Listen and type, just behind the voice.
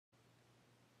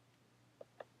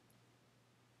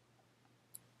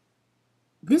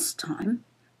This time,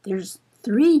 there's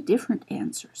 3 different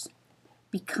answers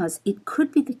because it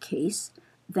could be the case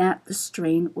that the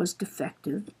strain was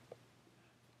defective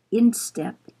in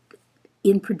step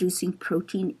in producing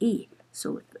protein E.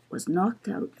 So if it was knocked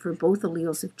out for both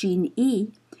alleles of gene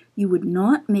E, you would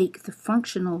not make the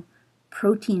functional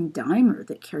protein dimer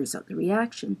that carries out the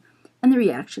reaction, and the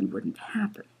reaction wouldn't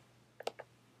happen.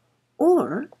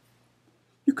 Or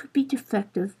you could be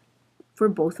defective for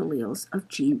both alleles of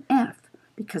gene F,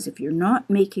 because if you're not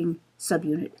making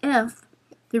subunit F,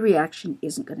 the reaction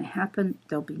isn't going to happen,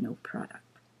 there'll be no product.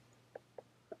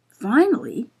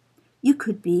 Finally, you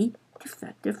could be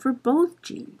defective for both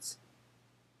genes,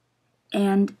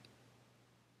 and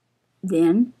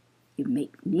then you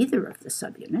make neither of the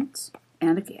subunits,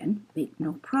 and again, make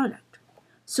no product.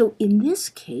 So in this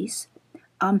case,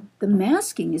 the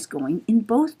masking is going in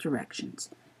both directions.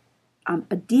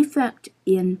 A defect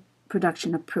in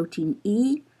production of protein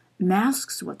E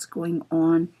masks what's going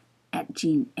on at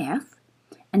gene F,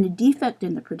 and a defect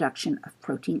in the production of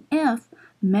protein F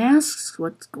masks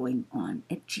what's going on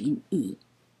at gene E.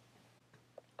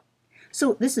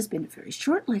 So this has been a very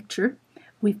short lecture,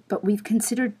 but we've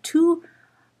considered 2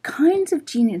 kinds of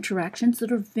gene interactions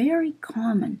that are very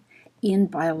common in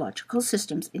biological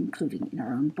systems, including in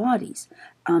our own bodies.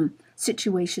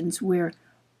 Situations where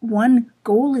one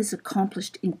goal is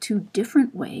accomplished in 2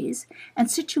 different ways, and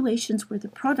situations where the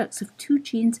products of 2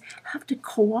 genes have to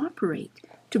cooperate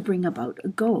to bring about a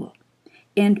goal.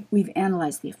 And we've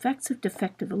analyzed the effects of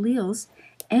defective alleles,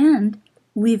 and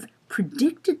we've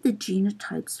predicted the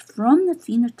genotypes from the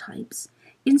phenotypes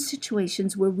in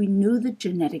situations where we knew the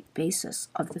genetic basis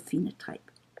of the phenotype.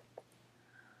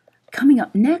 Coming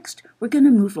up next, we're going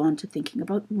to move on to thinking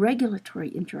about regulatory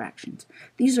interactions.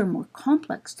 These are more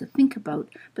complex to think about,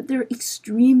 but they're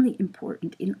extremely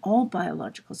important in all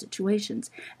biological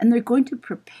situations, and they're going to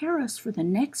prepare us for the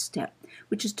next step,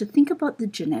 which is to think about the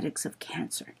genetics of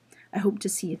cancer. I hope to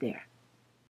see you there.